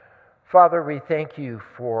Father, we thank you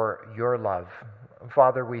for your love.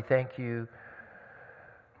 Father, we thank you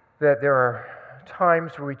that there are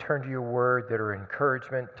times where we turn to your word that are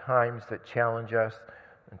encouragement, times that challenge us,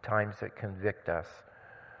 and times that convict us.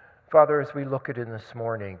 Father, as we look at it this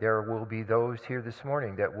morning, there will be those here this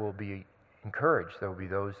morning that will be encouraged. There will be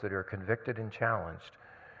those that are convicted and challenged.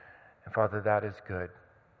 And Father, that is good.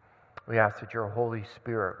 We ask that your Holy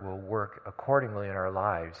Spirit will work accordingly in our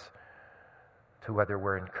lives to whether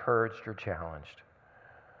we're encouraged or challenged.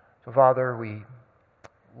 So Father, we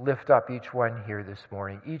lift up each one here this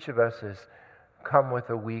morning. Each of us has come with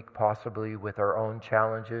a week, possibly with our own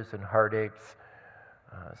challenges and heartaches.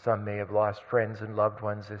 Some may have lost friends and loved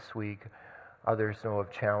ones this week. Others know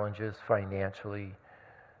of challenges financially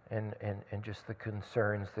and just the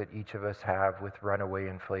concerns that each of us have with runaway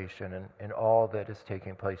inflation and all that is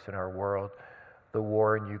taking place in our world, the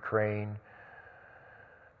war in Ukraine,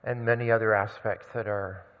 and many other aspects that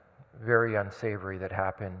are very unsavory that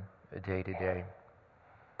happen day to day.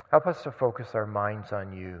 Help us to focus our minds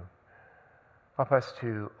on you. Help us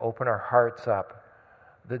to open our hearts up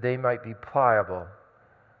that they might be pliable,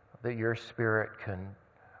 that your Spirit can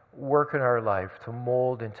work in our life to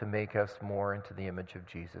mold and to make us more into the image of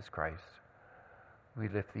Jesus Christ. We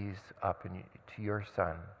lift these up to your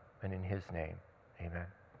Son and in his name. Amen.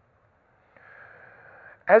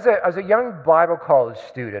 As a young Bible college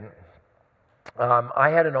student, I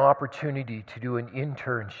had an opportunity to do an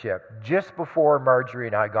internship just before Marjorie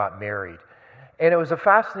and I got married. And it was a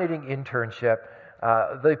fascinating internship.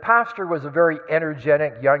 The pastor was a very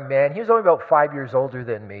energetic young man. He was only about 5 years older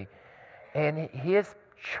than me. And his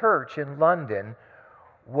church in London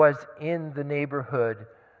was in the neighborhood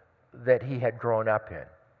that he had grown up in.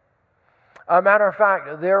 A matter of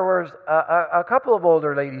fact, there was a couple of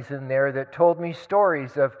older ladies in there that told me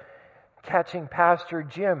stories of catching Pastor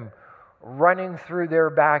Jim running through their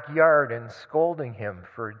backyard and scolding him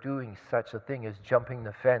for doing such a thing as jumping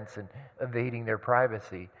the fence and invading their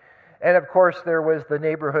privacy. And of course, there was the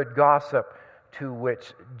neighborhood gossip to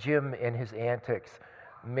which Jim and his antics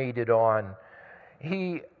made it on.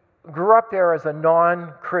 He grew up there as a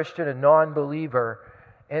non-Christian, a non-believer,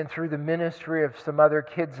 and through the ministry of some other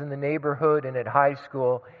kids in the neighborhood and at high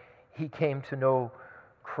school, he came to know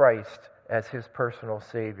Christ as his personal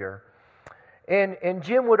Savior. And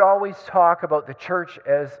Jim would always talk about the church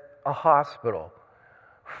as a hospital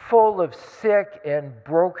full of sick and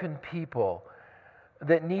broken people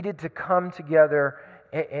that needed to come together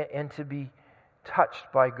and to be touched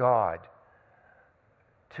by God,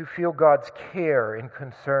 to feel God's care and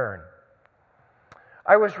concern.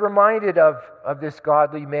 I was reminded of this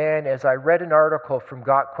godly man as I read an article from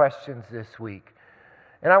Got Questions this week.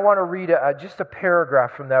 And I want to read just a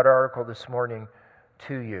paragraph from that article this morning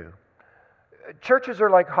to you. Churches are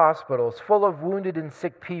like hospitals, full of wounded and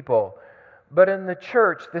sick people. But in the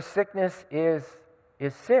church, the sickness is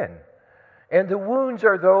sin. And the wounds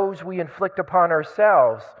are those we inflict upon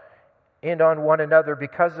ourselves and on one another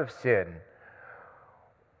because of sin.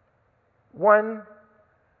 One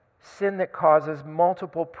sin that causes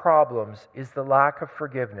multiple problems is the lack of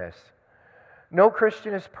forgiveness. No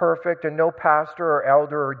Christian is perfect, and no pastor or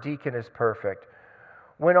elder or deacon is perfect.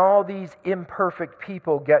 When all these imperfect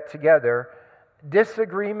people get together,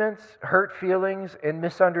 disagreements, hurt feelings, and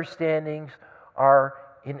misunderstandings are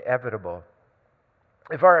inevitable.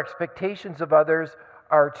 If our expectations of others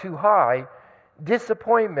are too high,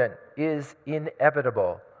 disappointment is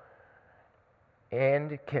inevitable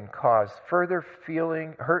and can cause further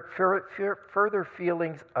feelings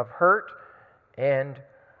of hurt and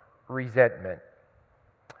resentment.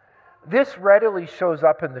 This readily shows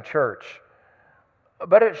up in the church,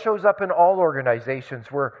 but it shows up in all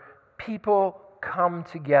organizations where people come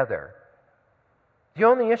together. The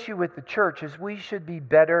only issue with the church is we should be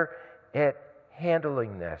better at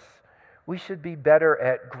handling this. We should be better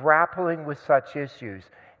at grappling with such issues.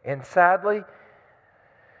 And sadly,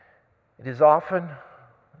 it is often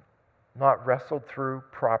not wrestled through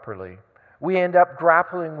properly. We end up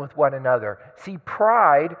grappling with one another. See,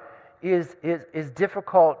 pride is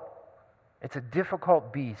difficult. It's a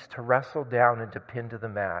difficult beast to wrestle down and to pin to the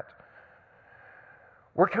mat.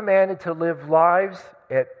 We're commanded to live lives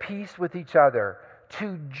at peace with each other,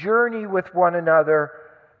 to journey with one another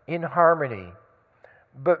in harmony.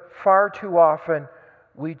 But far too often,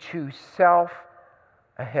 we choose self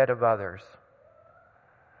ahead of others.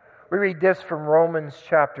 We read this from Romans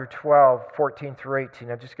chapter 12, 14 through 18.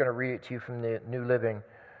 I'm just going to read it to you from the New Living.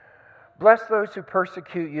 Bless those who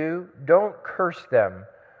persecute you. Don't curse them.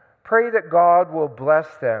 Pray that God will bless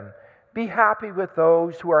them. Be happy with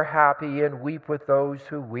those who are happy and weep with those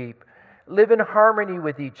who weep. Live in harmony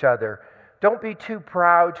with each other. Don't be too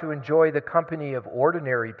proud to enjoy the company of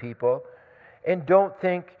ordinary people, and don't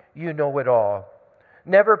think you know it all.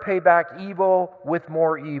 Never pay back evil with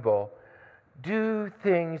more evil. Do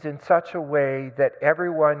things in such a way that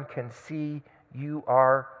everyone can see you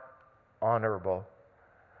are honorable.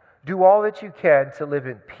 Do all that you can to live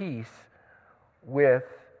in peace with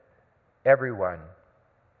everyone.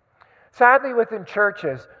 Sadly, within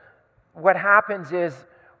churches, what happens is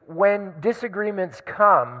when disagreements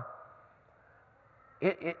come,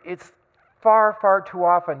 it's far, far too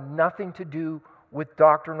often nothing to do with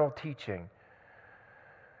doctrinal teaching.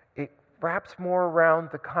 It wraps more around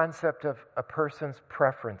the concept of a person's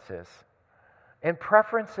preferences. And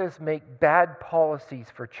preferences make bad policies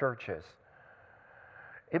for churches.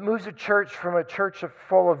 It moves a church from a church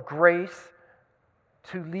full of grace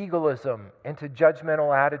to legalism and to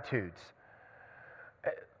judgmental attitudes.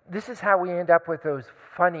 This is how we end up with those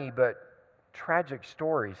funny but tragic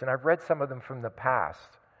stories, and I've read some of them from the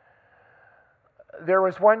past. There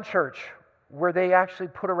was one church where they actually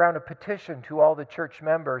put around a petition to all the church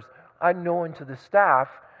members, unknown to the staff,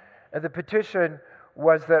 and the petition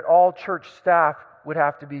was that all church staff would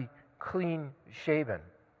have to be clean shaven.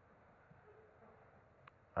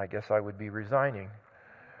 I guess I would be resigning.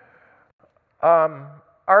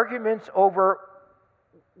 Arguments over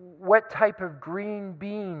what type of green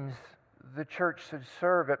beans the church should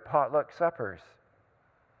serve at potluck suppers.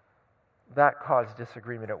 That caused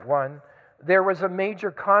disagreement at one. There was a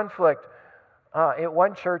major conflict at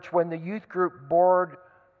one church when the youth group borrowed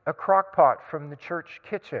a crock pot from the church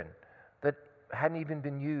kitchen that hadn't even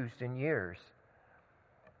been used in years.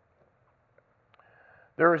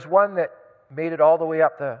 There was one that made it all the way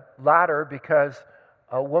up the ladder because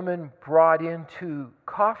a woman brought into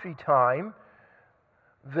coffee time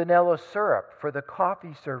vanilla syrup for the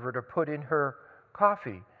coffee server to put in her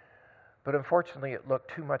coffee. But unfortunately, it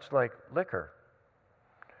looked too much like liquor.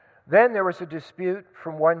 Then there was a dispute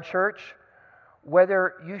from one church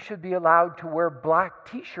whether you should be allowed to wear black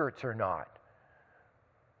t-shirts or not.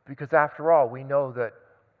 Because after all, we know that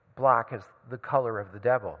black is the color of the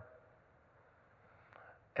devil.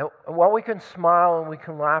 And while we can smile and we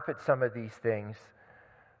can laugh at some of these things,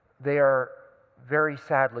 they are very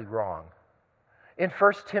sadly wrong. In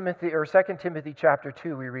 2 Timothy chapter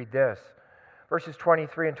 2, we read this, verses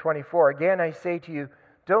 23 and 24. Again, I say to you,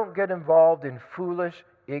 don't get involved in foolish,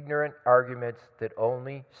 ignorant arguments that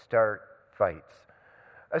only start fights.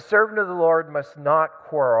 A servant of the Lord must not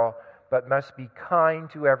quarrel, but must be kind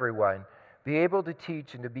to everyone, be able to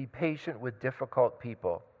teach and to be patient with difficult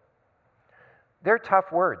people. They're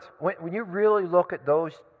tough words. When you really look at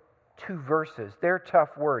those two verses, they're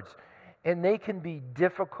tough words, and they can be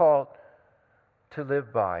difficult to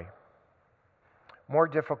live by. More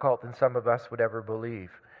difficult than some of us would ever believe.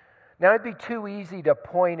 Now, it'd be too easy to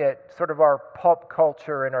point at sort of our pop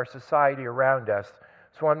culture and our society around us,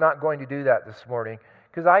 so I'm not going to do that this morning,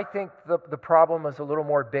 because I think the problem is a little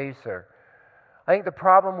more baser. I think the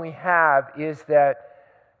problem we have is that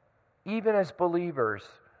even as believers,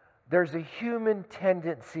 there's a human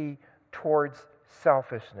tendency towards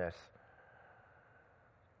selfishness.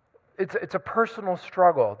 It's a personal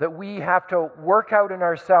struggle that we have to work out in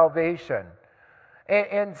our salvation.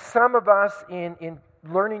 And some of us, in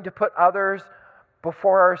learning to put others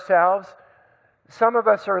before ourselves, some of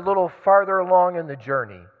us are a little farther along in the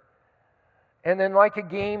journey. And then like a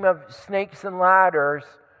game of snakes and ladders,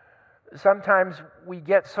 sometimes we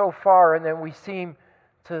get so far and then we seem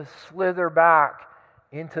to slither back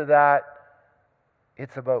into that,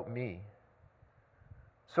 it's about me.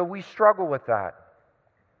 So we struggle with that.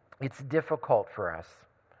 It's difficult for us.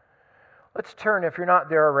 Let's turn, if you're not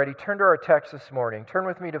there already, turn to our text this morning. Turn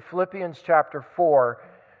with me to Philippians chapter 4.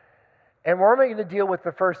 And we're only going to deal with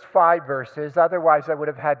the first 5 verses. Otherwise, I would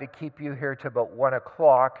have had to keep you here till about 1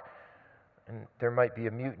 o'clock. And there might be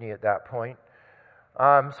a mutiny at that point.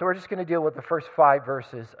 So we're just going to deal with the first 5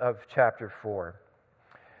 verses of chapter 4.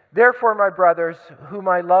 Therefore, my brothers, whom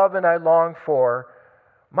I love and I long for,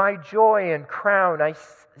 my joy and crown, I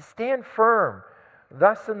stand firm,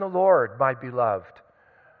 thus in the Lord, my beloved.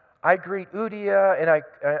 I greet Euodia, and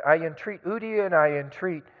I entreat Euodia, and I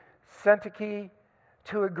entreat Syntyche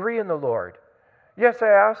to agree in the Lord. Yes,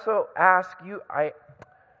 I also ask you, I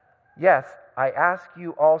ask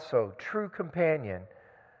you also, true companion,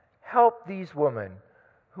 help these women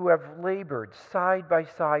who have labored side by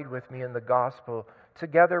side with me in the gospel,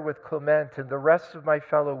 together with Clement and the rest of my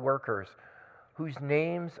fellow workers, whose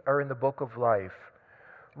names are in the book of life.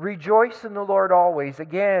 Rejoice in the Lord always.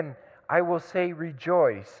 Again, I will say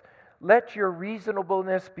rejoice. Let your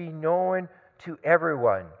reasonableness be known to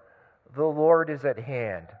everyone. The Lord is at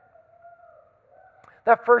hand.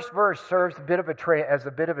 That first verse serves as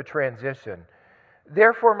a bit of a transition.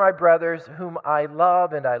 Therefore, my brothers, whom I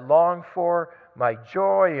love and I long for, my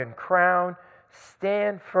joy and crown,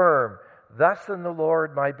 stand firm, thus in the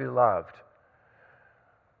Lord, my beloved.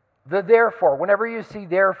 The therefore, whenever you see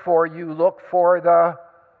therefore, you look for the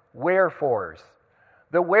wherefores.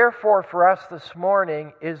 The wherefore for us this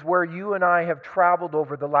morning is where you and I have traveled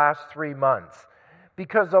over the last 3 months.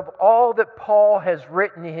 Because of all that Paul has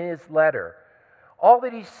written in his letter, all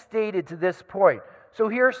that he's stated to this point. So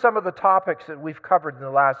here are some of the topics that we've covered in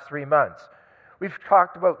the last 3 months. We've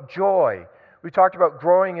talked about joy. We talked about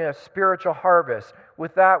growing a spiritual harvest.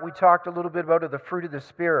 With that, we talked a little bit about the fruit of the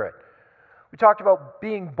Spirit. We talked about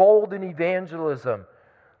being bold in evangelism,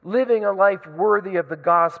 living a life worthy of the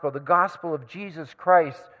gospel of Jesus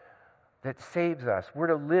Christ that saves us. We're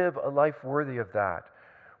to live a life worthy of that.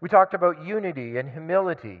 We talked about unity and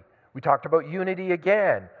humility. We talked about unity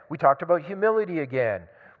again. We talked about humility again.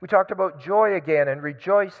 We talked about joy again and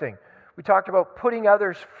rejoicing. We talked about putting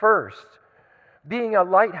others first, being a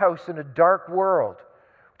lighthouse in a dark world.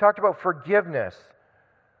 We talked about forgiveness.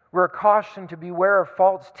 We're cautioned to beware of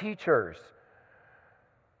false teachers.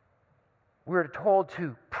 We're told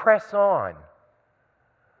to press on.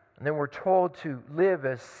 And then we're told to live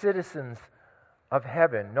as citizens of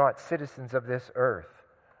heaven, not citizens of this earth.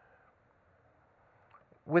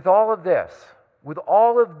 With all of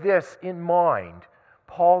this in mind,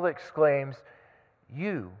 Paul exclaims,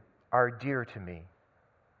 "You are dear to me."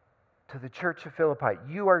 To the church of Philippi,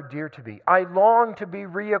 "You are dear to me. I long to be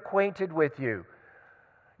reacquainted with you.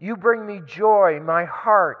 You bring me joy, my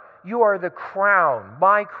heart. You are the crown,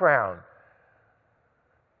 my crown."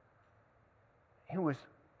 He was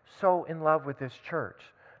so in love with this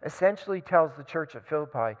church. Essentially tells the church at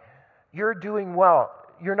Philippi, you're doing well.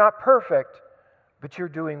 You're not perfect, but you're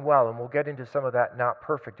doing well. And we'll get into some of that not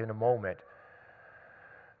perfect in a moment.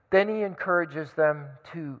 Then he encourages them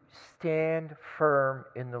to stand firm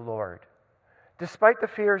in the Lord. Despite the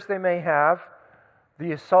fears they may have,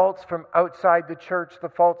 the assaults from outside the church, the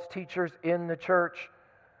false teachers in the church,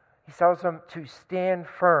 he tells them to stand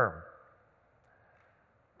firm.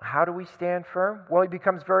 How do we stand firm? Well, he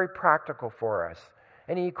becomes very practical for us.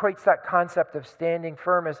 And he equates that concept of standing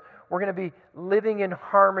firm as we're going to be living in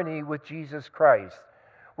harmony with Jesus Christ.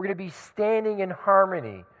 We're going to be standing in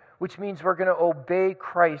harmony, which means we're going to obey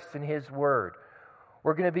Christ and His Word.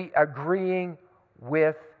 We're going to be agreeing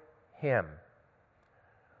with Him.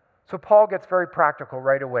 So Paul gets very practical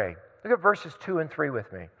right away. Look at verses 2 and 3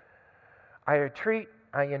 with me. I entreat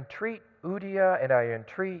Euodia and I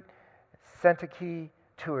entreat Syntyche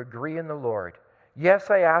to agree in the Lord.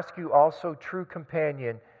 Yes, I ask you also, true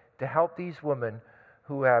companion, to help these women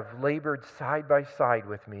who have labored side by side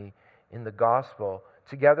with me in the gospel,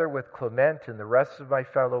 together with Clement and the rest of my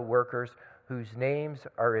fellow workers whose names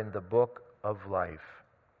are in the book of life.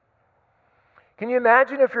 Can you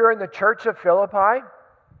imagine if you're in the church of Philippi?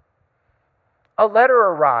 A letter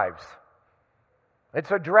arrives.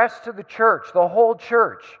 It's addressed to the church, the whole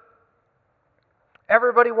church.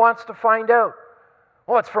 Everybody wants to find out.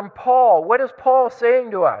 Well, it's from Paul. What is Paul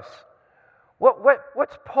saying to us?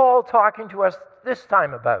 What's Paul talking to us this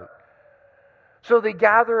time about? So they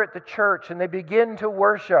gather at the church and they begin to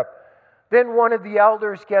worship. Then one of the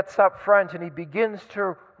elders gets up front and he begins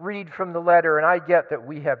to read from the letter. And I get that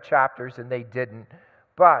we have chapters and they didn't.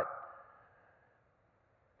 But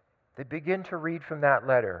they begin to read from that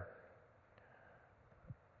letter.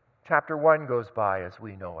 Chapter 1 goes by as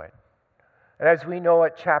we know it. And as we know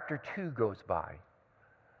it, chapter 2 goes by.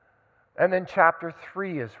 And then chapter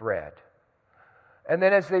 3 is read. And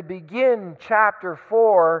then as they begin chapter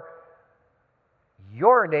 4,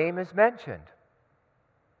 your name is mentioned.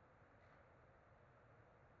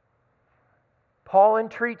 Paul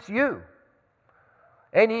entreats you.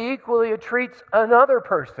 And he equally entreats another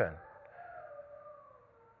person.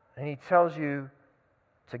 And he tells you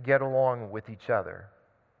to get along with each other.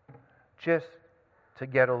 Just to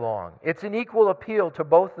get along. It's an equal appeal to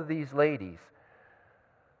both of these ladies.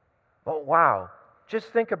 But wow, just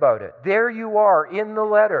think about it. There you are in the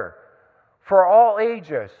letter for all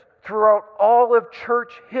ages, throughout all of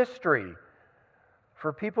church history,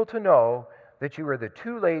 for people to know that you were the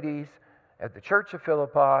two ladies at the church of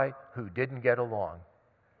Philippi who didn't get along.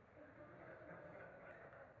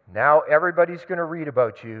 Now everybody's going to read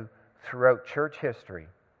about you throughout church history.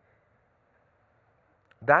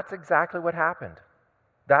 That's exactly what happened.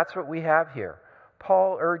 That's what we have here.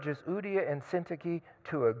 Paul urges Euodia and Syntyche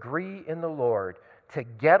to agree in the Lord, to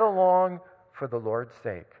get along for the Lord's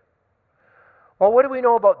sake. Well, what do we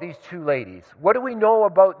know about these two ladies? What do we know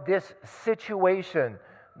about this situation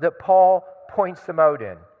that Paul points them out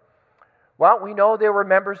in? Well, we know they were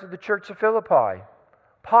members of the church of Philippi,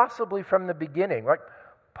 possibly from the beginning. Like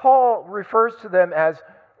Paul refers to them as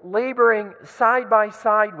laboring side by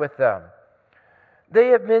side with them.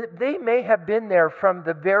 They may have been there from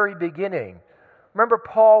the very beginning. Remember,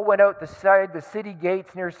 Paul went out the city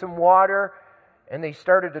gates near some water, and they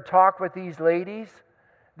started to talk with these ladies.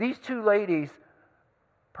 These two ladies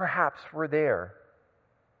perhaps were there.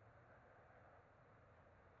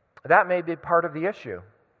 That may be part of the issue.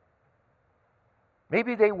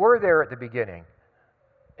 Maybe they were there at the beginning.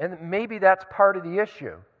 And maybe that's part of the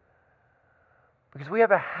issue. Because we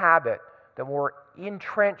have a habit that we're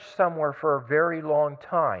entrenched somewhere for a very long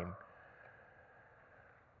time.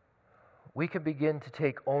 We can begin to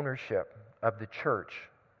take ownership of the church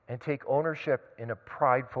and take ownership in a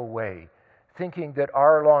prideful way, thinking that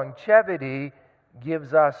our longevity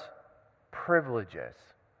gives us privileges.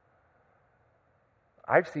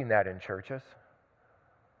 I've seen that in churches.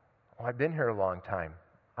 Oh, I've been here a long time.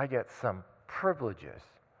 I get some privileges.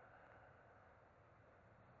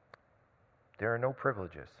 There are no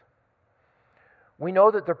privileges. We know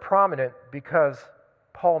that they're prominent because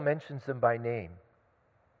Paul mentions them by name.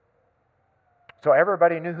 So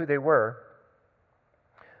everybody knew who they were.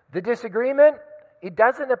 The disagreement, it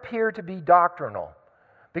doesn't appear to be doctrinal.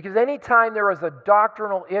 Because anytime there is a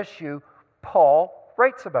doctrinal issue, Paul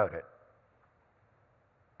writes about it.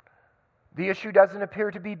 The issue doesn't appear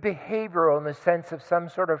to be behavioral in the sense of some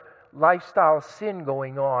sort of lifestyle sin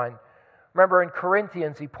going on. Remember in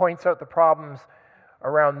Corinthians, he points out the problems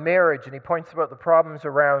around marriage, and he points out the problems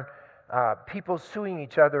around people suing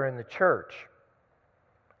each other in the church.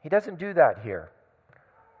 He doesn't do that here.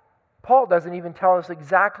 Paul doesn't even tell us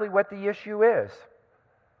exactly what the issue is.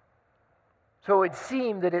 So it would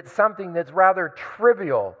seem that it's something that's rather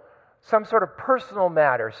trivial, some sort of personal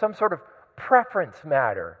matter, some sort of preference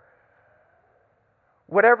matter.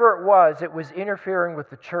 Whatever it was interfering with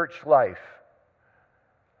the church life.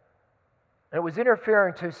 And it was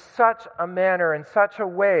interfering to such a manner and such a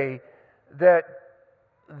way that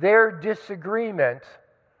their disagreement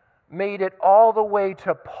made it all the way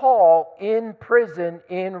to Paul in prison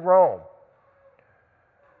in Rome.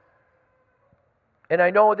 And I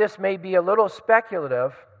know this may be a little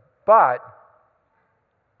speculative, but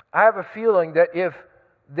I have a feeling that if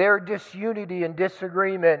their disunity and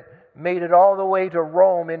disagreement made it all the way to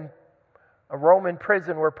Rome, in a Roman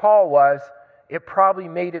prison where Paul was, it probably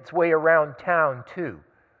made its way around town too.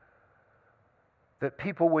 That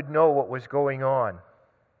people would know what was going on.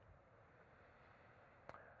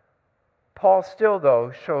 Paul still,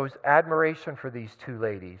 though, shows admiration for these two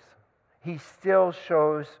ladies. He still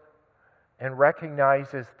shows and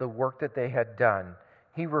recognizes the work that they had done.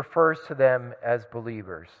 He refers to them as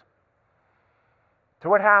believers. So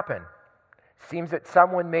what happened? Seems that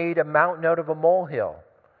someone made a mountain out of a molehill.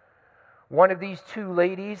 One of these two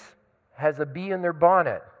ladies has a bee in their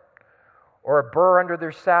bonnet or a burr under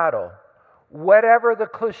their saddle. Whatever the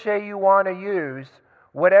cliche you want to use,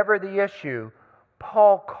 whatever the issue,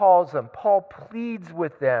 Paul calls them, Paul pleads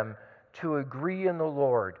with them to agree in the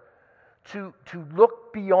Lord, to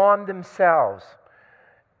look beyond themselves.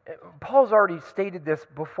 Paul's already stated this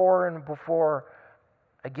before and before,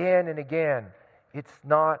 again and again. It's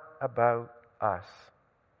not about us.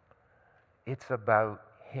 It's about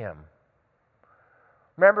Him.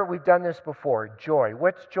 Remember, we've done this before. Joy.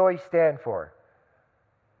 What's joy stand for?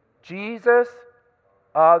 Jesus,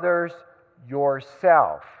 others,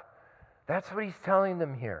 yourself. That's what he's telling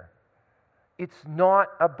them here. It's not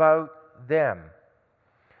about them.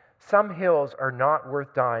 Some hills are not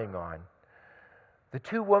worth dying on. The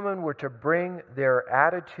two women were to bring their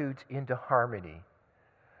attitudes into harmony.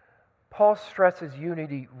 Paul stresses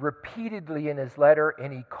unity repeatedly in his letter,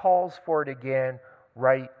 and he calls for it again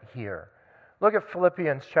right here. Look at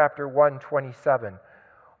Philippians chapter 1:27.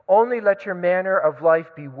 Only let your manner of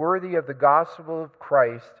life be worthy of the gospel of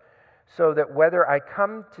Christ, so that whether I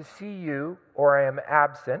come to see you or I am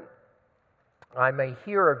absent, I may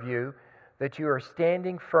hear of you that you are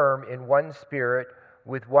standing firm in one spirit,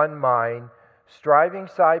 with one mind, striving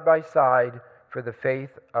side by side for the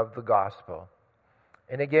faith of the gospel.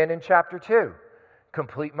 And again in chapter 2,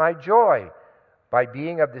 complete my joy by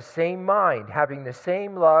being of the same mind, having the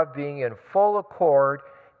same love, being in full accord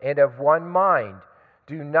and of one mind.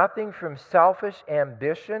 Do nothing from selfish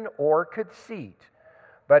ambition or conceit,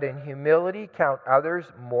 but in humility count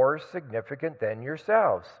others more significant than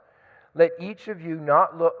yourselves. Let each of you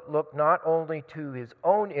not look not only to his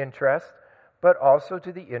own interest, but also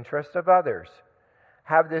to the interest of others.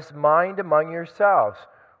 Have this mind among yourselves,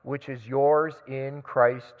 which is yours in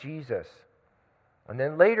Christ Jesus. And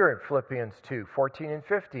then later in Philippians 2:14 and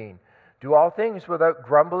 15, Do all things without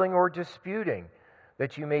grumbling or disputing,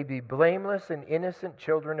 that you may be blameless and innocent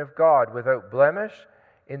children of God, without blemish,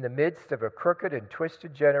 in the midst of a crooked and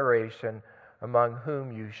twisted generation, among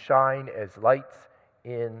whom you shine as lights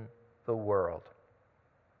in the world.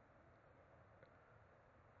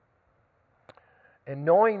 And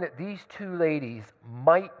knowing that these two ladies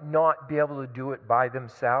might not be able to do it by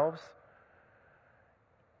themselves,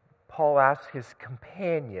 Paul asks his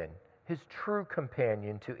companion, his true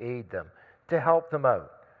companion, to aid them, to help them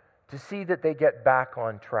out, to see that they get back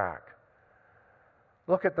on track.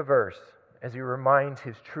 Look at the verse as he reminds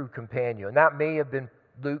his true companion. And that may have been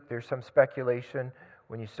Luke. There's some speculation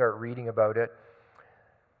when you start reading about it.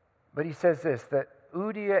 But he says this, that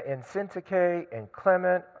Euodia and Syntyche and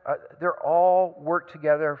Clement, they're all worked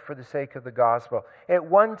together for the sake of the gospel. At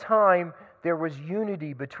one time, there was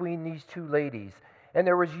unity between these two ladies. And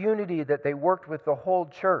there was unity that they worked with the whole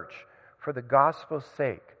church for the gospel's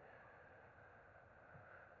sake.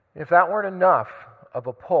 If that weren't enough of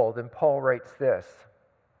a pull, then Paul writes this,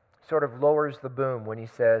 sort of lowers the boom when he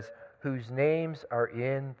says, whose names are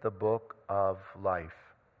in the book of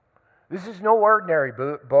life. This is no ordinary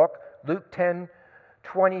book. Luke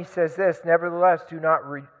 10:20 says this, nevertheless, do not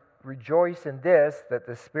rejoice in this, that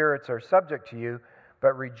the spirits are subject to you,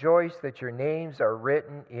 but rejoice that your names are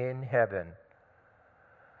written in heaven.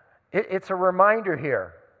 It's a reminder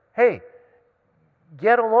here. Hey,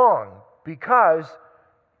 get along, because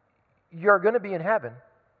you're going to be in heaven.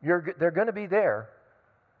 They're going to be there.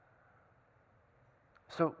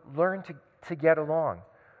 So learn to get along.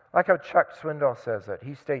 Like how Chuck Swindoll says it.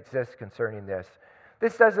 He states this concerning this.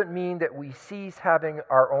 This doesn't mean that we cease having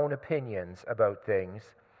our own opinions about things,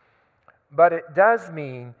 but it does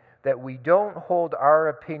mean that we don't hold our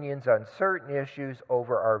opinions on certain issues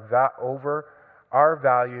over our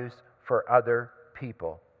values for other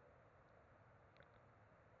people.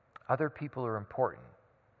 Other people are important,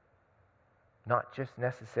 not just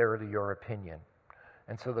necessarily your opinion.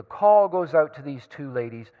 And so the call goes out to these two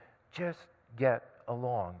ladies, just get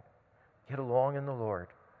along. Get along in the Lord.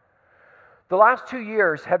 The last 2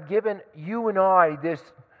 years have given you and I this,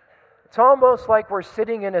 it's almost like we're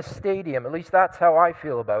sitting in a stadium, at least that's how I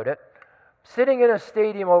feel about it. Sitting in a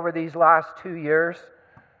stadium over these last 2 years,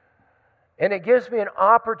 and it gives me an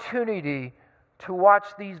opportunity to watch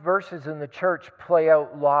these verses in the church play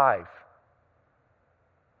out live.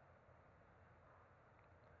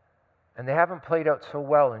 And they haven't played out so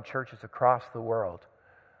well in churches across the world.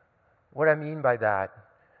 What I mean by that,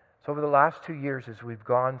 so over the last 2 years as we've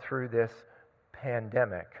gone through this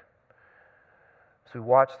pandemic, as we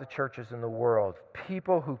watch the churches in the world,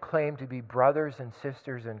 people who claim to be brothers and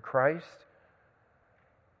sisters in Christ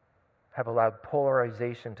have allowed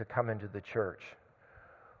polarization to come into the church.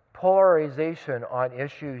 Polarization on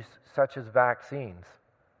issues such as vaccines.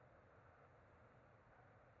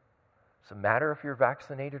 Does it matter if you're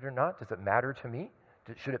vaccinated or not? Does it matter to me?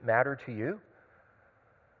 Should it matter to you?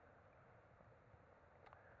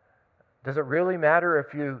 Does it really matter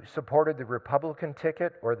if you supported the Republican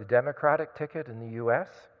ticket or the Democratic ticket in the U.S.?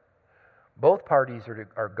 Both parties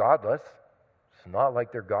are godless. It's not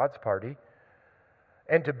like they're God's party.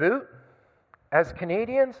 And to boot, as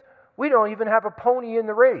Canadians, we don't even have a pony in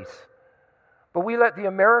the race. But we let the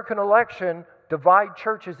American election divide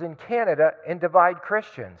churches in Canada and divide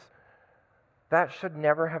Christians. That should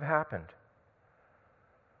never have happened.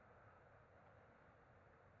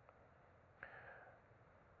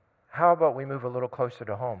 How about we move a little closer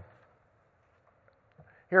to home?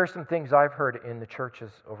 Here are some things I've heard in the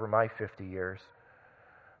churches over my 50 years.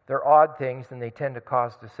 They're odd things and they tend to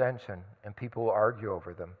cause dissension, and people will argue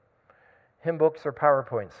over them. Hymn books or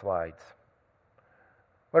PowerPoint slides.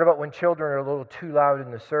 What about when children are a little too loud in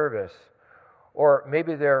the service? Or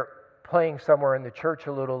maybe they're playing somewhere in the church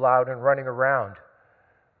a little loud and running around,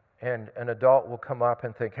 and an adult will come up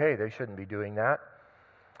and think, hey, they shouldn't be doing that.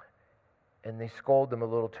 And they scold them a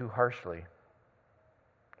little too harshly.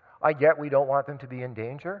 I get we don't want them to be in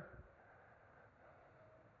danger,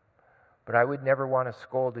 but I would never want to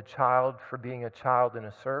scold a child for being a child in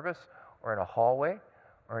a service or in a hallway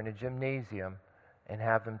or in a gymnasium and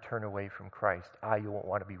have them turn away from Christ. I won't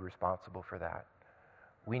want to be responsible for that.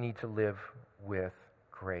 We need to live with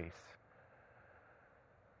grace.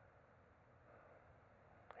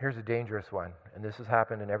 Here's a dangerous one, and this has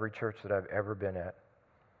happened in every church that I've ever been at.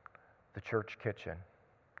 The church kitchen.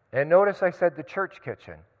 And notice I said the church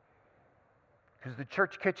kitchen, because the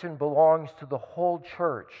church kitchen belongs to the whole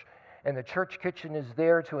church, and the church kitchen is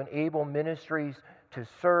there to enable ministries to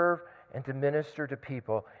serve and to minister to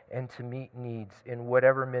people and to meet needs in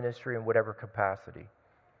whatever ministry and whatever capacity.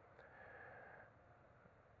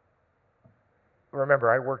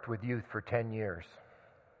 remember, I worked with youth for 10 years.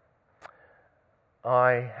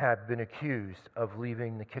 I have been accused of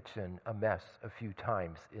leaving the kitchen a mess a few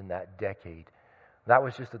times in that decade. That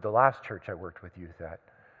was just at the last church I worked with youth at.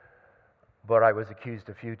 But I was accused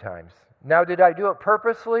a few times. Now, did I do it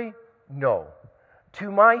purposely? No.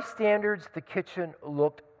 To my standards, the kitchen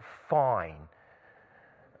looked fine.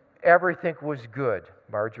 Everything was good.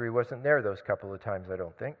 Marjorie wasn't there those couple of times, I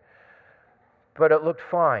don't think. But it looked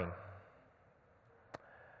fine.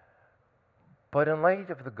 But in light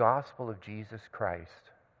of the gospel of Jesus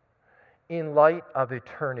Christ, in light of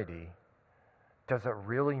eternity, does it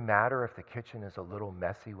really matter if the kitchen is a little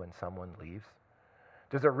messy when someone leaves?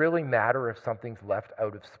 Does it really matter if something's left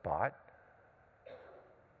out of spot?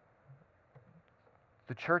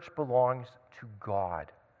 The church belongs to God.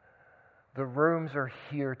 The rooms are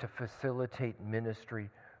here to facilitate ministry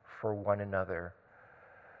for one another.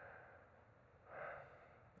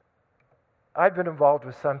 I've been involved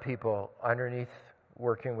with some people underneath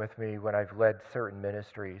working with me when I've led certain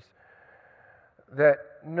ministries that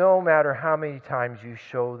no matter how many times you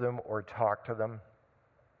show them or talk to them,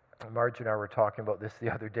 Marge and I were talking about this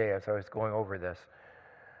the other day as I was going over this,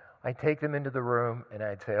 I'd take them into the room and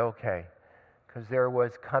I'd say, okay, because there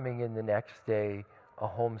was coming in the next day a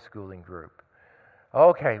homeschooling group.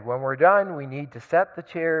 Okay, when we're done, we need to set the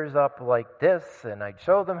chairs up like this, and I'd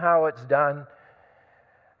show them how it's done.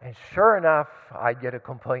 And sure enough, I'd get a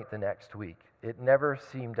complaint the next week. It never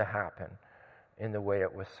seemed to happen in the way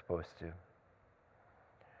it was supposed to.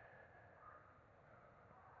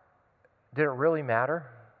 Did it really matter?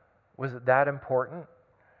 Was it that important?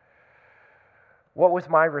 What was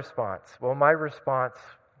my response? Well, my response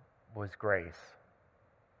was grace.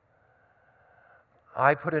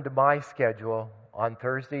 I put into my schedule on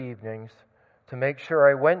Thursday evenings to make sure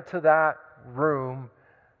I went to that room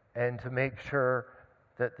and to make sure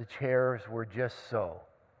that the chairs were just so.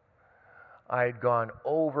 I had gone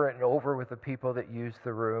over it and over with the people that used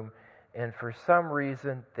the room, and for some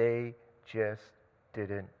reason, they just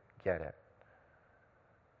didn't get it.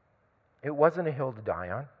 It wasn't a hill to die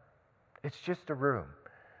on. It's just a room.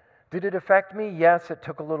 Did it affect me? Yes, it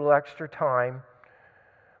took a little extra time,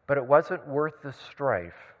 but it wasn't worth the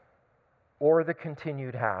strife or the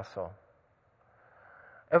continued hassle.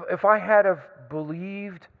 If I had have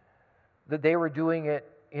believed that they were doing it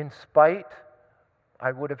in spite,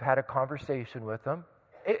 I would have had a conversation with them.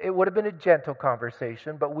 It would have been a gentle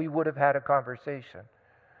conversation, but we would have had a conversation.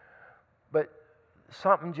 But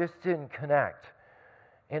something just didn't connect.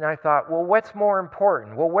 And I thought, well, what's more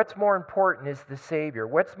important? Well, what's more important is the Savior.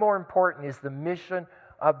 What's more important is the mission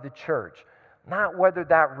of the church, not whether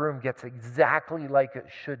that room gets exactly like it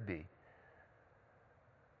should be.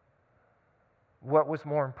 What was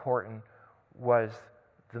more important was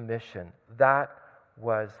the mission. That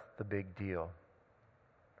was the big deal.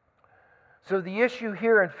 So the issue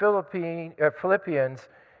here in Philippians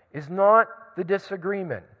is not the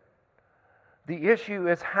disagreement. The issue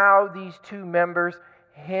is how these two members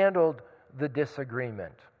handled the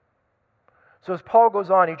disagreement. So as Paul goes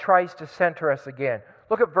on, he tries to center us again.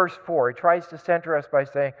 Look at verse 4. He tries to center us by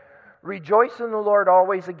saying, "Rejoice in the Lord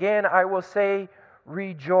always. Again, I will say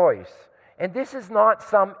rejoice." And this is not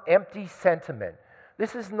some empty sentiment.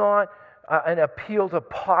 This is not an appeal to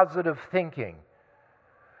positive thinking.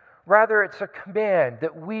 Rather, it's a command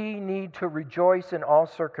that we need to rejoice in all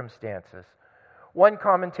circumstances. One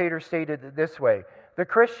commentator stated it this way: the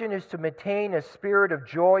Christian is to maintain a spirit of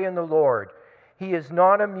joy in the Lord. He is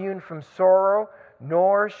not immune from sorrow,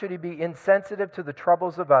 nor should he be insensitive to the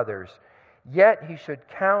troubles of others. Yet he should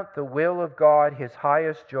count the will of God his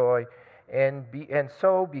highest joy, and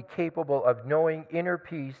so be capable of knowing inner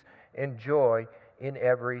peace and joy in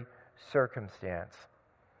every circumstance.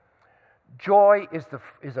 Joy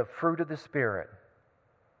is a fruit of the Spirit.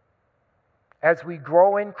 As we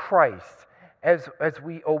grow in Christ, as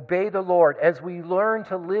we obey the Lord, as we learn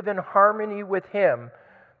to live in harmony with Him,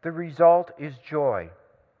 the result is joy.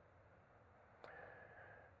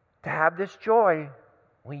 To have this joy,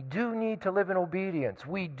 we do need to live in obedience.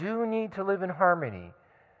 We do need to live in harmony.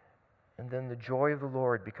 And then the joy of the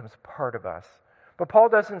Lord becomes part of us. But Paul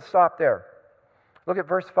doesn't stop there. Look at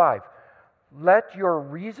verse 5. Let your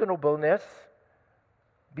reasonableness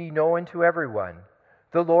be known to everyone.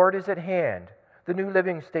 The Lord is at hand. The New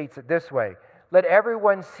Living states it this way: let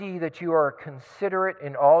everyone see that you are considerate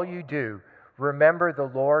in all you do. Remember, the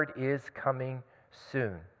Lord is coming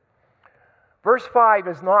soon. Verse 5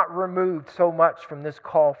 is not removed so much from this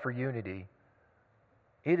call for unity.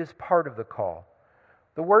 It is part of the call.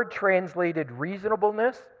 The word translated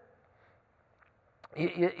reasonableness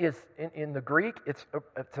is in the Greek, it's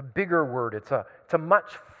a bigger word. It's a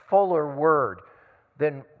much fuller word.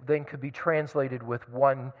 than could be translated with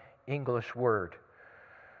one English word.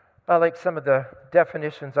 I like some of the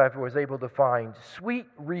definitions I was able to find. Sweet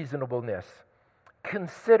reasonableness,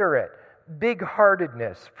 considerate,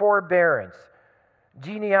 big-heartedness, forbearance,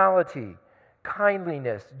 geniality,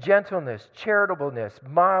 kindliness, gentleness, charitableness,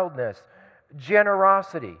 mildness,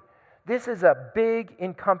 generosity. This is a big,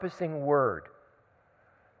 encompassing word.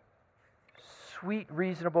 Sweet,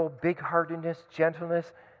 reasonable, big-heartedness,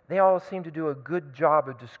 gentleness, they all seem to do a good job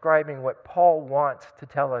of describing what Paul wants to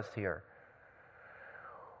tell us here.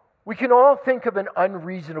 We can all think of an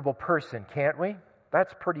unreasonable person, can't we?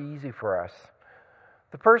 That's pretty easy for us.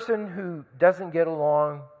 The person who doesn't get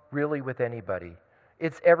along really with anybody.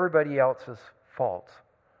 It's everybody else's fault.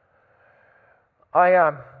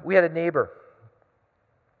 We had a neighbor,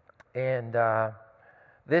 and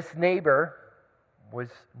this neighbor was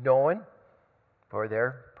known for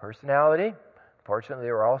their personality. Fortunately,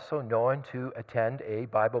 they were also known to attend a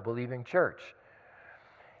Bible-believing church.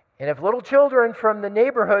 And if little children from the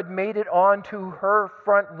neighborhood made it onto her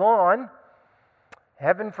front lawn,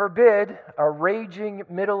 heaven forbid, a raging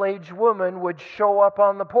middle-aged woman would show up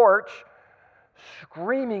on the porch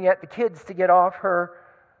screaming at the kids to get off her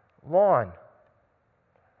lawn.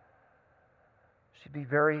 She'd be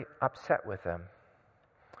very upset with them.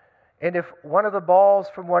 And if one of the balls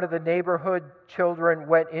from one of the neighborhood children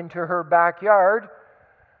went into her backyard,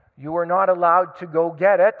 you were not allowed to go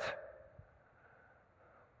get it.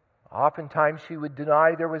 Oftentimes she would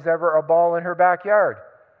deny there was ever a ball in her backyard.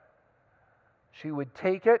 She would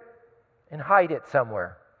take it and hide it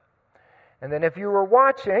somewhere. And then if you were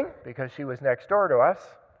watching, because she was next door to us,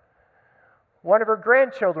 one of her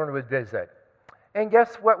grandchildren would visit. And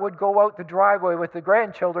guess what would go out the driveway with the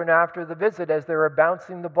grandchildren after the visit as they were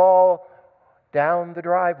bouncing the ball down the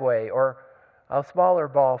driveway, or a smaller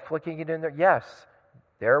ball flicking it in there? Yes,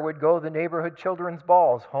 there would go the neighborhood children's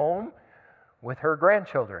balls home with her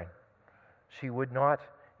grandchildren. She would not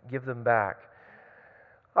give them back.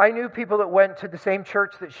 I knew people that went to the same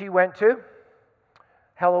church that she went to.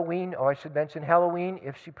 Halloween, I should mention Halloween,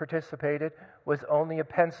 if she participated, was only a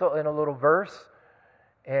pencil and a little verse,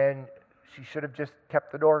 and she should have just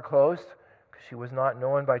kept the door closed because she was not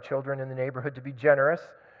known by children in the neighborhood to be generous.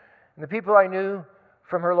 And the people I knew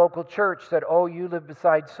from her local church said, "Oh, you live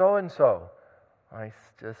beside so-and-so." I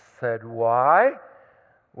just said, "Why?"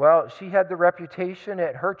 Well, she had the reputation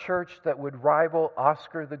at her church that would rival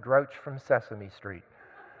Oscar the Grouch from Sesame Street.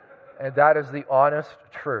 And that is the honest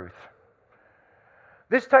truth.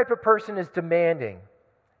 This type of person is demanding.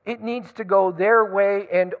 It needs to go their way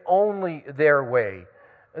and only their way.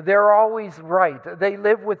 They're always right. They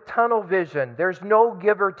live with tunnel vision. There's no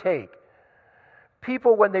give or take.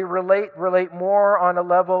 People, when they relate more on a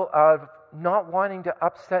level of not wanting to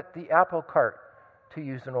upset the apple cart, to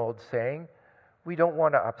use an old saying. We don't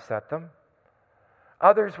want to upset them.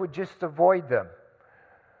 Others would just avoid them.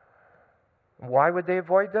 Why would they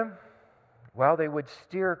avoid them? Well, they would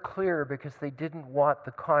steer clear because they didn't want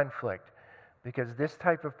the conflict, because this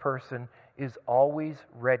type of person is always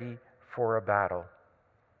ready for a battle.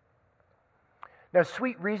 Now,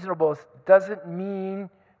 sweet reasonableness doesn't mean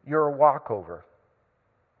you're a walkover.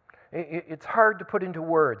 It's hard to put into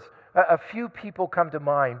words. A few people come to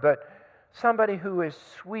mind, but somebody who is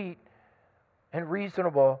sweet and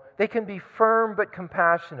reasonable, they can be firm but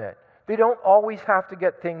compassionate. They don't always have to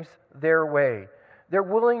get things their way. They're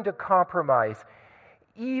willing to compromise.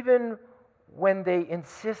 Even when they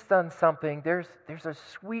insist on something, there's a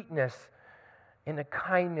sweetness and a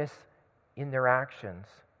kindness in their actions.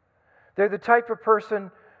 They're the type of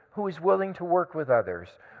person who is willing to work with others,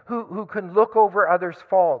 who can look over others'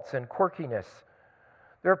 faults and quirkiness.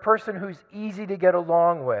 They're a person who's easy to get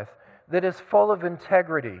along with, that is full of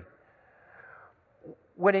integrity.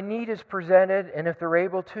 When a need is presented, and if they're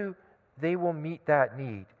able to, they will meet that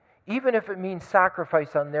need. Even if it means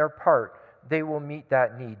sacrifice on their part, they will meet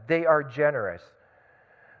that need. They are generous.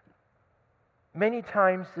 Many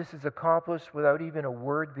times this is accomplished without even a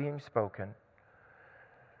word being spoken.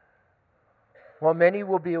 While many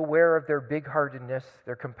will be aware of their big-heartedness,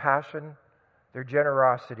 their compassion, their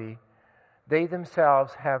generosity, they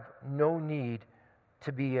themselves have no need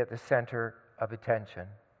to be at the center of attention.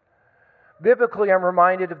 Biblically, I'm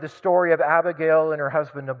reminded of the story of Abigail and her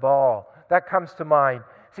husband Nabal. That comes to mind.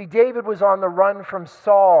 See, David was on the run from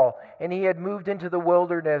Saul, and he had moved into the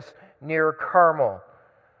wilderness near Carmel.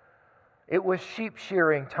 It was sheep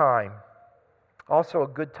shearing time. Also a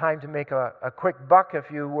good time to make a quick buck if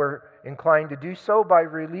you were inclined to do so by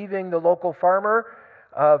relieving the local farmer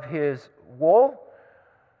of his wool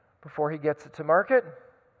before he gets it to market.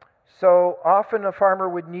 So often a farmer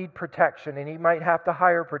would need protection, and he might have to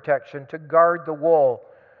hire protection to guard the wool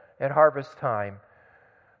at harvest time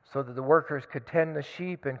so that the workers could tend the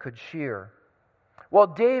sheep and could shear. Well,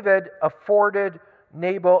 David afforded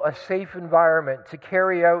Nabal a safe environment to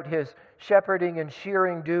carry out his shepherding and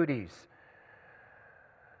shearing duties.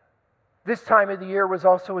 This time of the year was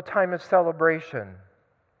also a time of celebration.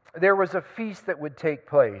 There was a feast that would take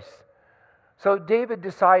place. So David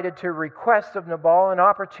decided to request of Nabal an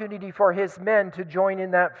opportunity for his men to join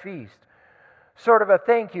in that feast, sort of a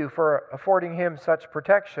thank you for affording him such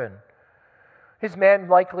protection. His men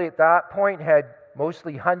likely at that point had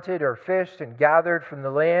mostly hunted or fished and gathered from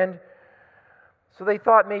the land, so they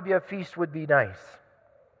thought maybe a feast would be nice.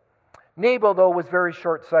 Nabal, though, was very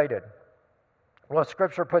short-sighted. Well,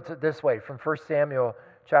 Scripture puts it this way from 1 Samuel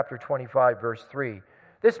chapter 25, verse 3.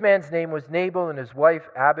 This man's name was Nabal, and his wife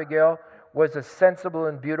Abigail was a sensible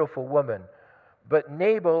and beautiful woman. But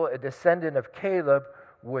Nabal, a descendant of Caleb,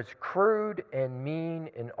 was crude and mean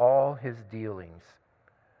in all his dealings.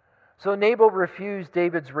 So Nabal refused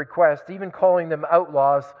David's request, even calling them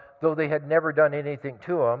outlaws, though they had never done anything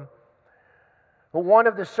to him. But one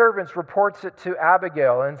of the servants reports it to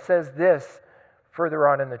Abigail and says this further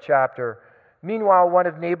on in the chapter. Meanwhile, one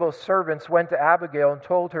of Nabal's servants went to Abigail and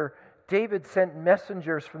told her, David sent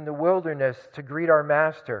messengers from the wilderness to greet our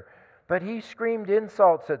master, but he screamed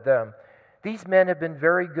insults at them. These men have been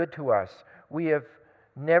very good to us. We have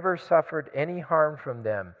never suffered any harm from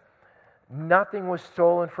them. Nothing was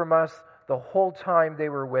stolen from us the whole time they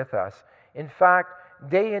were with us. In fact,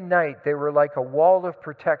 day and night they were like a wall of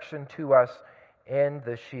protection to us and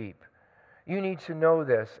the sheep. You need to know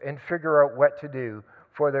this and figure out what to do,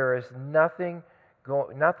 for there is not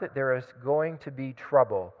that there is going to be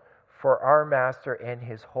trouble for our master and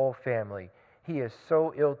his whole family. He is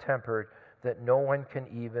so ill-tempered that no one can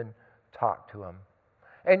even talk to him.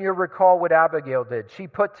 And you'll recall what Abigail did. She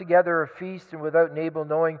put together a feast, and without Nabal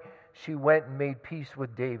knowing, she went and made peace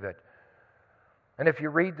with David. And if you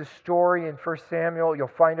read the story in 1 Samuel, you'll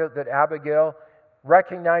find out that Abigail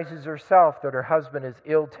recognizes herself that her husband is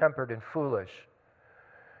ill-tempered and foolish.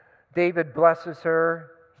 David blesses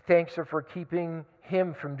her, thanks her for keeping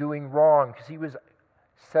him from doing wrong, because he was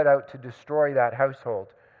set out to destroy that household.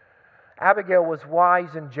 Abigail was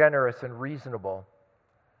wise and generous and reasonable,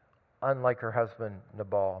 unlike her husband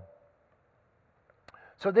Nabal.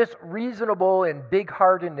 So this reasonable and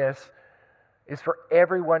big-heartedness is for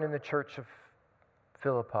everyone in the church of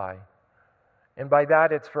Philippi. And by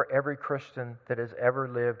that, it's for every Christian that has ever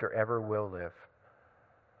lived or ever will live.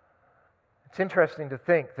 It's interesting to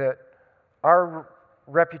think that our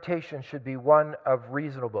reputation should be one of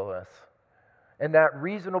reasonableness. And that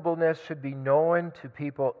reasonableness should be known to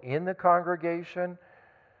people in the congregation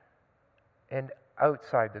and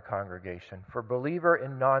outside the congregation, for believer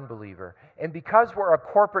and non-believer. And because we're a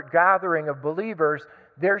corporate gathering of believers,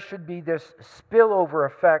 there should be this spillover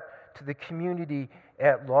effect to the community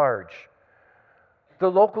at large. The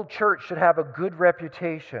local church should have a good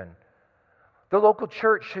reputation. The local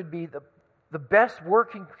church should be the best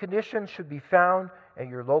working conditions should be found at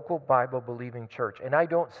your local Bible-believing church. And I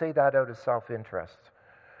don't say that out of self-interest.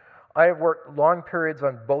 I have worked long periods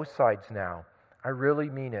on both sides now. I really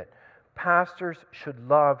mean it. Pastors should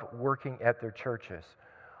love working at their churches.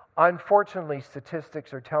 Unfortunately,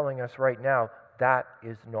 statistics are telling us right now that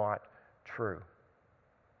is not true.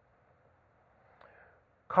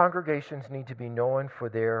 Congregations need to be known for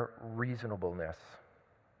their reasonableness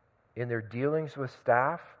in their dealings with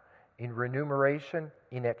staff, in remuneration,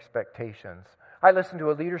 in expectations. I listened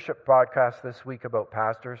to a leadership podcast this week about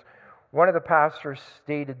pastors. One of the pastors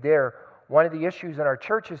stated there, one of the issues in our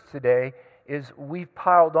churches today is we've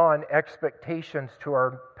piled on expectations to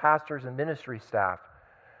our pastors and ministry staff.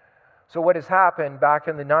 So what has happened back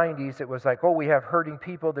in the 90s, it was like, oh, we have hurting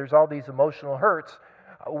people, there's all these emotional hurts.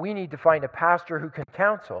 We need to find a pastor who can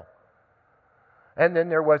counsel. And then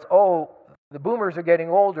there was, oh, the boomers are getting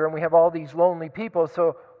older and we have all these lonely people,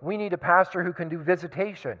 so we need a pastor who can do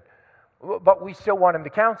visitation. But we still want him to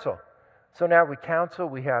counsel. So now we counsel,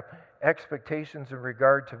 we have expectations in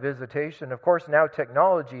regard to visitation. Of course, now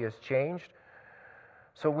technology has changed.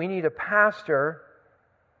 So we need a pastor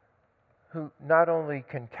who not only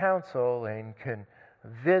can counsel and can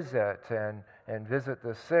visit and visit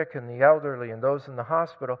the sick and the elderly and those in the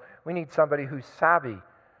hospital. We need somebody who's savvy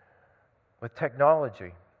with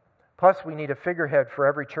technology. Plus, we need a figurehead for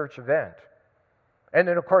every church event. And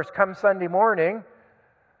then, of course, come Sunday morning,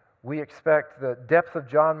 we expect the depth of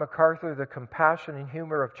John MacArthur, the compassion and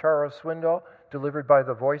humor of Charles Swindoll, delivered by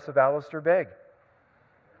the voice of Alistair Begg.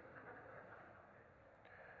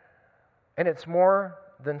 And it's more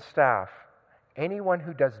than staff. Anyone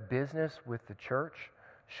who does business with the church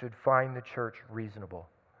should find the church reasonable.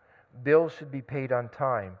 Bills should be paid on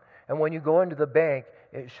time. And when you go into the bank,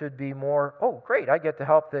 it should be more, oh, great, I get to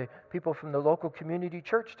help the people from the local community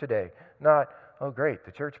church today. Not, oh, great,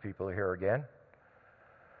 the church people are here again.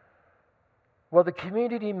 Well, the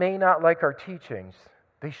community may not like our teachings.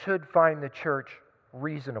 They should find the church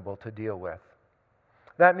reasonable to deal with.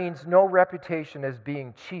 That means no reputation as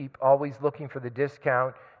being cheap, always looking for the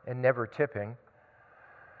discount and never tipping.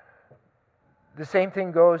 The same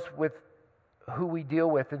thing goes with who we deal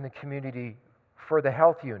with in the community for the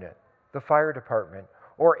health unit, the fire department,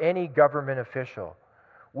 or any government official.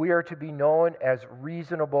 We are to be known as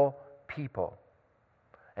reasonable people.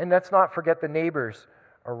 And let's not forget the neighbors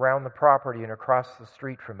around the property and across the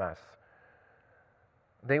street from us.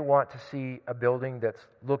 They want to see a building that's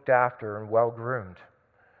looked after and well groomed.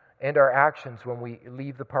 And our actions when we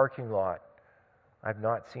leave the parking lot. I've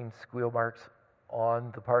not seen squeal marks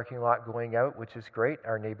on the parking lot going out, which is great.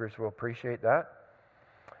 Our neighbors will appreciate that.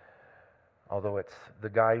 Although it's the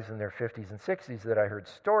guys in their 50s and 60s that I heard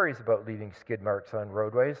stories about leaving skid marks on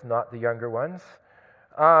roadways, not the younger ones.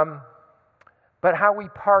 But how we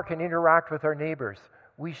park and interact with our neighbors,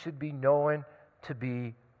 we should be known to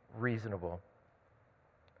be reasonable.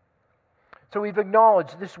 So we've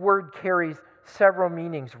acknowledged this word carries several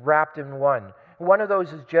meanings wrapped in one. One of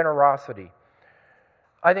those is generosity.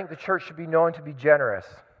 I think the church should be known to be generous.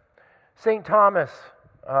 St. Thomas,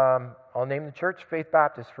 I'll name the church Faith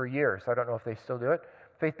Baptist for years. I don't know if they still do it.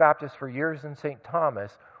 Faith Baptist for years in St.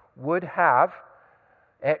 Thomas would have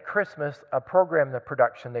at Christmas a program, the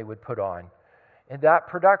production they would put on. And that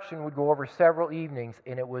production would go over several evenings,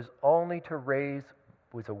 and it was only to raise,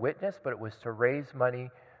 was a witness, but it was to raise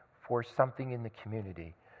money for something in the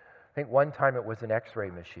community. I think one time it was an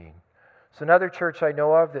x-ray machine. So another church I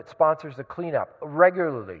know of that sponsors a cleanup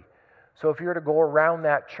regularly. So if you were to go around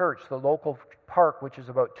that church, the local park, which is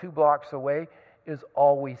about 2 blocks away, is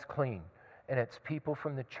always clean. And it's people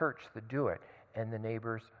from the church that do it, and the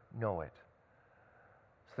neighbors know it.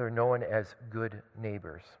 So they're known as good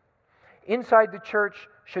neighbors. Inside the church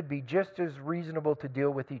should be just as reasonable to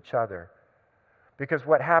deal with each other, because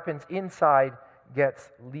what happens inside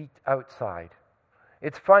gets leaked outside.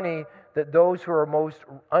 It's funny that those who are most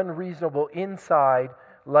unreasonable inside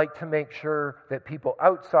like to make sure that people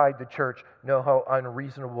outside the church know how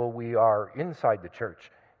unreasonable we are inside the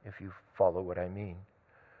church, if you follow what I mean.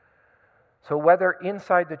 So whether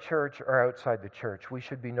inside the church or outside the church, we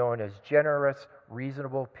should be known as generous,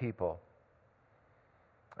 reasonable people.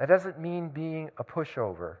 That doesn't mean being a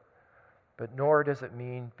pushover, but nor does it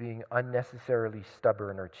mean being unnecessarily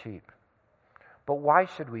stubborn or cheap. But why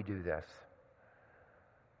should we do this?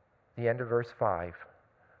 The end of verse 5.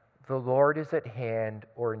 The Lord is at hand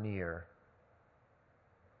or near.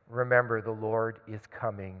 Remember, the Lord is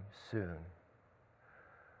coming soon.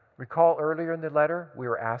 Recall earlier in the letter, we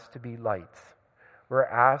were asked to be lights. We're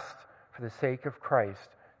asked, for the sake of Christ,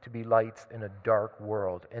 to be lights in a dark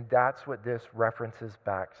world. And that's what this references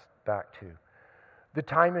back to. The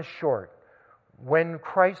time is short. When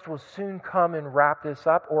Christ will soon come and wrap this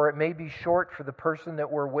up, or it may be short for the person that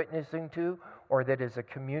we're witnessing to, or that is a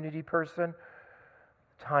community person,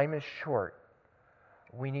 time is short.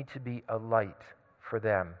 We need to be a light for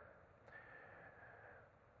them.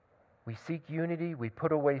 We seek unity, we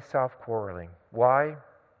put away self-quarreling. Why?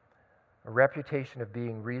 A reputation of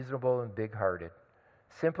being reasonable and big-hearted.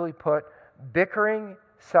 Simply put, bickering,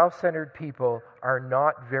 self-centered people are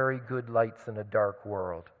not very good lights in a dark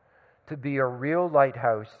world. To be a real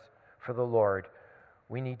lighthouse for the Lord,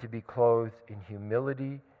 we need to be clothed in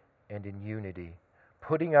humility and in unity,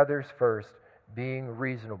 putting others first, being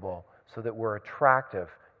reasonable, so that we're attractive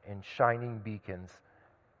and shining beacons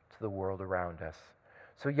to the world around us.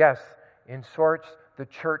 So yes, in sorts, the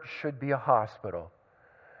church should be a hospital.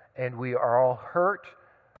 And we are all hurt.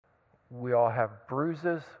 We all have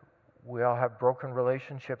bruises. We all have broken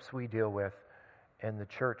relationships we deal with. And the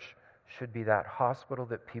church should be that hospital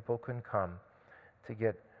that people can come to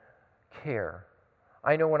get care.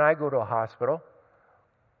 I know when I go to a hospital,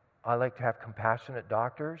 I like to have compassionate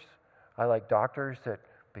doctors. I like doctors that,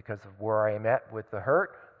 because of where I am at with the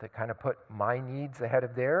hurt, that kind of put my needs ahead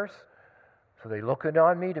of theirs. So they look in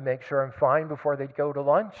on me to make sure I'm fine before they go to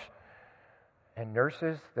lunch. And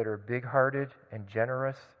nurses that are big-hearted and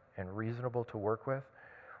generous and reasonable to work with.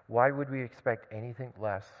 Why would we expect anything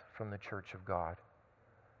less from the church of God?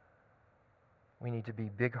 We need to be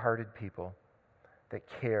big-hearted people that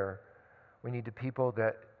care. We need to be people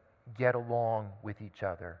that get along with each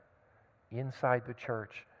other inside the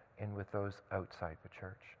church and with those outside the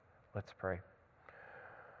church. Let's pray.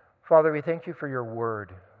 Father, we thank you for your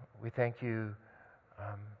word. We thank you.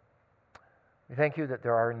 We thank you that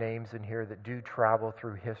there are names in here that do travel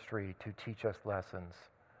through history to teach us lessons.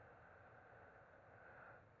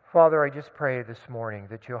 Father, I just pray this morning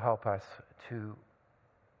that you'll help us to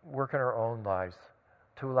work in our own lives,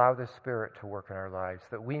 to allow the Spirit to work in our lives,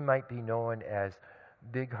 that we might be known as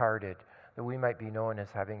big-hearted, that we might be known as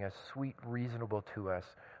having a sweet, reasonable to us,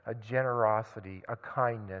 a generosity, a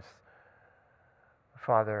kindness,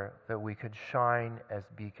 Father, that we could shine as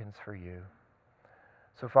beacons for you.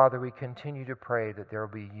 So, Father, we continue to pray that there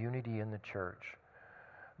will be unity in the church,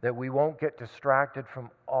 that we won't get distracted from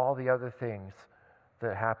all the other things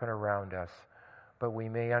that happen around us, but we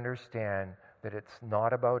may understand that it's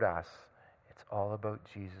not about us, it's all about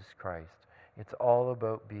Jesus Christ. It's all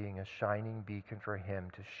about being a shining beacon for him,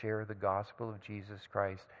 to share the gospel of Jesus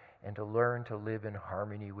Christ and to learn to live in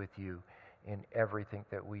harmony with you in everything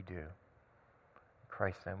that we do. In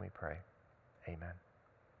Christ's name we pray. Amen.